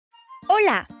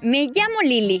Hola, me llamo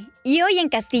Lili y hoy en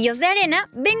Castillos de Arena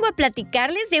vengo a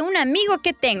platicarles de un amigo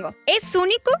que tengo. Es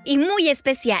único y muy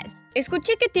especial.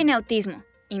 Escuché que tiene autismo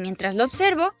y mientras lo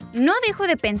observo, no dejo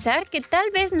de pensar que tal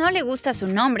vez no le gusta su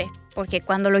nombre, porque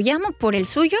cuando lo llamo por el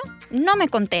suyo, no me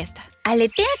contesta.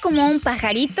 Aletea como un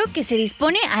pajarito que se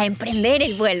dispone a emprender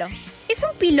el vuelo. Es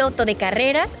un piloto de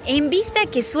carreras en vista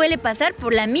que suele pasar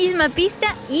por la misma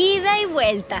pista ida y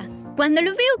vuelta. Cuando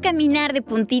lo veo caminar de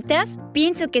puntitas,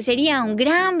 pienso que sería un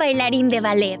gran bailarín de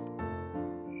ballet.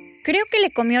 Creo que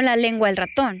le comió la lengua al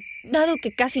ratón, dado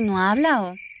que casi no habla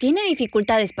o tiene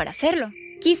dificultades para hacerlo.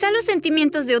 Quizá los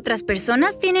sentimientos de otras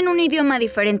personas tienen un idioma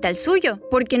diferente al suyo,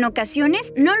 porque en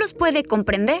ocasiones no los puede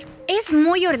comprender. Es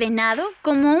muy ordenado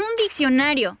como un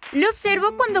diccionario. Lo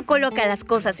observo cuando coloca las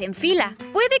cosas en fila.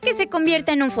 Puede que se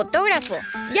convierta en un fotógrafo,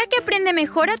 ya que aprende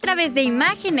mejor a través de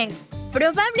imágenes.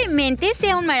 Probablemente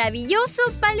sea un maravilloso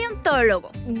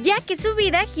paleontólogo, ya que su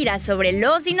vida gira sobre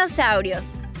los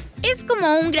dinosaurios. Es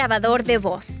como un grabador de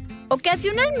voz.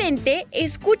 Ocasionalmente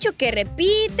escucho que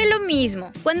repite lo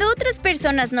mismo. Cuando otras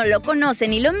personas no lo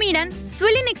conocen y lo miran,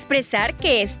 suelen expresar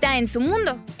que está en su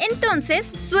mundo. Entonces,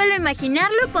 suelo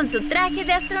imaginarlo con su traje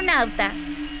de astronauta.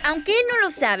 Aunque él no lo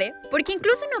sabe, porque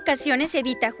incluso en ocasiones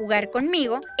evita jugar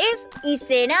conmigo, es y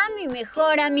será mi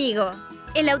mejor amigo.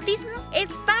 El autismo es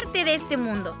parte de este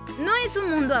mundo, no es un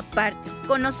mundo aparte.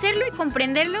 Conocerlo y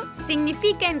comprenderlo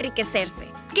significa enriquecerse.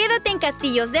 Quédate en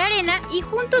Castillos de Arena y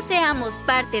juntos seamos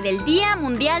parte del Día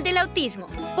Mundial del Autismo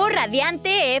por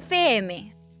Radiante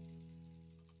FM.